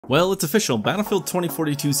Well, it's official, Battlefield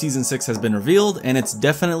 2042 Season 6 has been revealed, and it's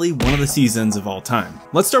definitely one of the seasons of all time.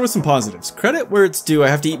 Let's start with some positives. Credit where it's due, I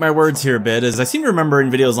have to eat my words here a bit, as I seem to remember in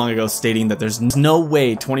videos long ago stating that there's no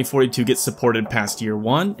way 2042 gets supported past year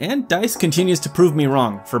 1, and DICE continues to prove me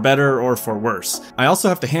wrong, for better or for worse. I also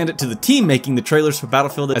have to hand it to the team making the trailers for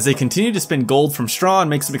Battlefield as they continue to spin gold from straw and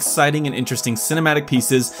make some exciting and interesting cinematic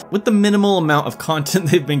pieces with the minimal amount of content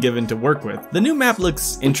they've been given to work with. The new map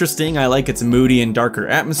looks interesting, I like its moody and darker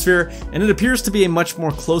atmosphere, and it appears to be a much more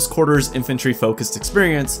close quarters infantry focused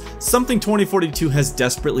experience, something 2042 has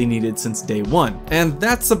desperately needed since day one. And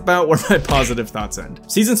that's about where my positive thoughts end.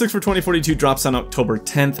 Season 6 for 2042 drops on October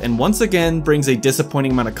 10th and once again brings a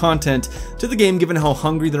disappointing amount of content to the game given how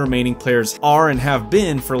hungry the remaining players are and have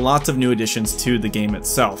been for lots of new additions to the game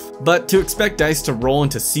itself. But to expect DICE to roll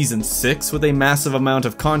into Season 6 with a massive amount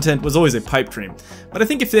of content was always a pipe dream. But I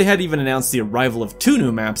think if they had even announced the arrival of 2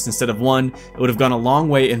 new maps instead of 1, it would have gone a long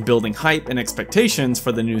way in building hype and expectations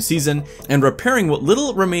for the new season and repairing what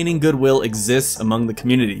little remaining goodwill exists among the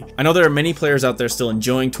community. I know there are many players out there still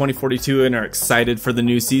enjoying 2042 and are excited for the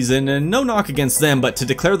new season, and no knock against them, but to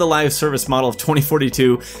declare the live service model of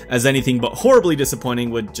 2042 as anything but horribly disappointing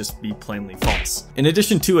would just be plainly false. In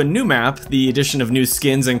addition to a new map, the addition of new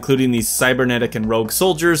skins including these cybernetic and rogue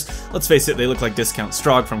soldiers, let's face it, they look like discount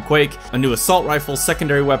Strogg from Quake, a new assault rifle,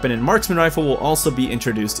 secondary weapon, and marksman rifle will also be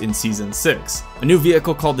introduced in Season 6. A new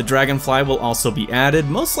vehicle called the Dragonfly will also be added,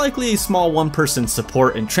 most likely a small one-person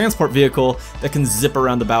support and transport vehicle that can zip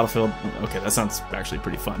around the battlefield. Okay, that sounds actually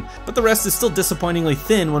pretty fun. But the rest is still disappointingly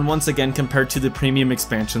thin when once again compared to the premium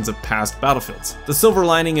expansions of past Battlefields. The silver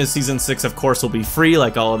lining is Season 6 of course will be free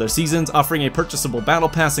like all other seasons, offering a purchasable battle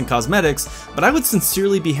pass and cosmetics, but I would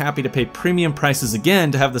sincerely be happy to pay premium prices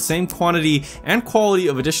again to have the same quantity and quality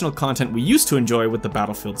of additional content we used to enjoy with the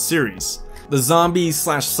Battlefield series. The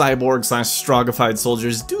zombie/cyborg/Stroggified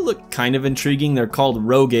soldiers do look kind of intriguing. They're called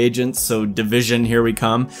rogue agents, so Division, here we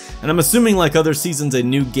come. And I'm assuming like other seasons a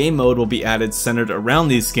new game mode will be added centered around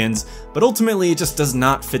these skins, but ultimately it just does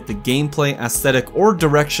not fit the gameplay, aesthetic, or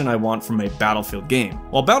direction I want from a Battlefield game.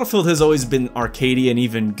 While Battlefield has always been arcadey and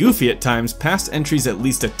even goofy at times, past entries at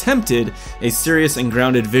least attempted a serious and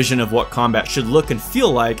grounded vision of what combat should look and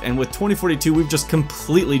feel like, and with 2042 we've just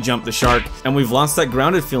completely jumped the shark, and we've lost that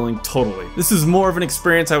grounded feeling totally. This is more of an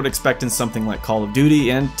experience I would expect in something like Call of Duty,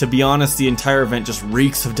 and to be honest, the entire event just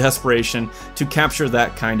reeks of desperation to capture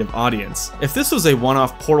that kind of audience. If this was a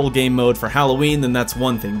one-off Portal game mode for Halloween, then that's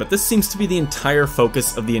one thing, but this seems to be the entire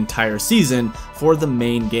focus of the entire season for the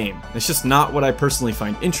main game. It's just not what I personally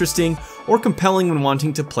find interesting or compelling when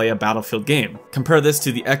wanting to play a Battlefield game. Compare this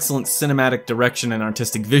to the excellent cinematic direction and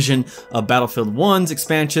artistic vision of Battlefield 1's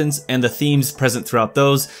expansions and the themes present throughout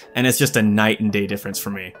those, and it's just a night and day difference for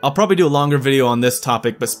me. I'll probably do a longer video on this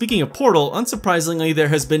topic, but speaking of Portal, unsurprisingly there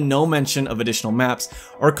has been no mention of additional maps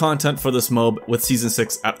or content for this MOB with Season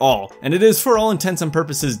 6 at all, and it is for all intents and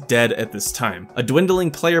purposes dead at this time. A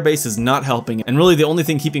dwindling player base is not helping, and really the only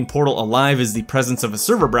thing keeping Portal alive is the presence of a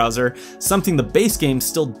server browser, something the base game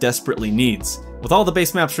still desperately needs. With all the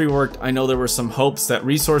base maps reworked, I know there were some hopes that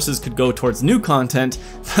resources could go towards new content,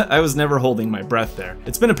 but I was never holding my breath there.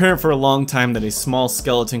 It's been apparent for a long time that a small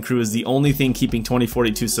skeleton crew is the only thing keeping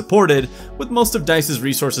 2042 supported, with most of DICE's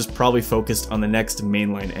resources probably focused on the next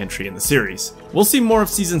mainline entry in the series. We'll see more of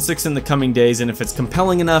Season 6 in the coming days, and if it's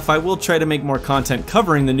compelling enough, I will try to make more content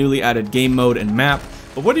covering the newly added game mode and map.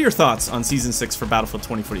 But what are your thoughts on Season 6 for Battlefield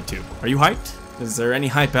 2042? Are you hyped? Is there any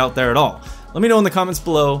hype out there at all? Let me know in the comments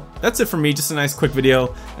below. That's it from me, just a nice quick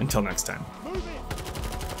video. Until next time.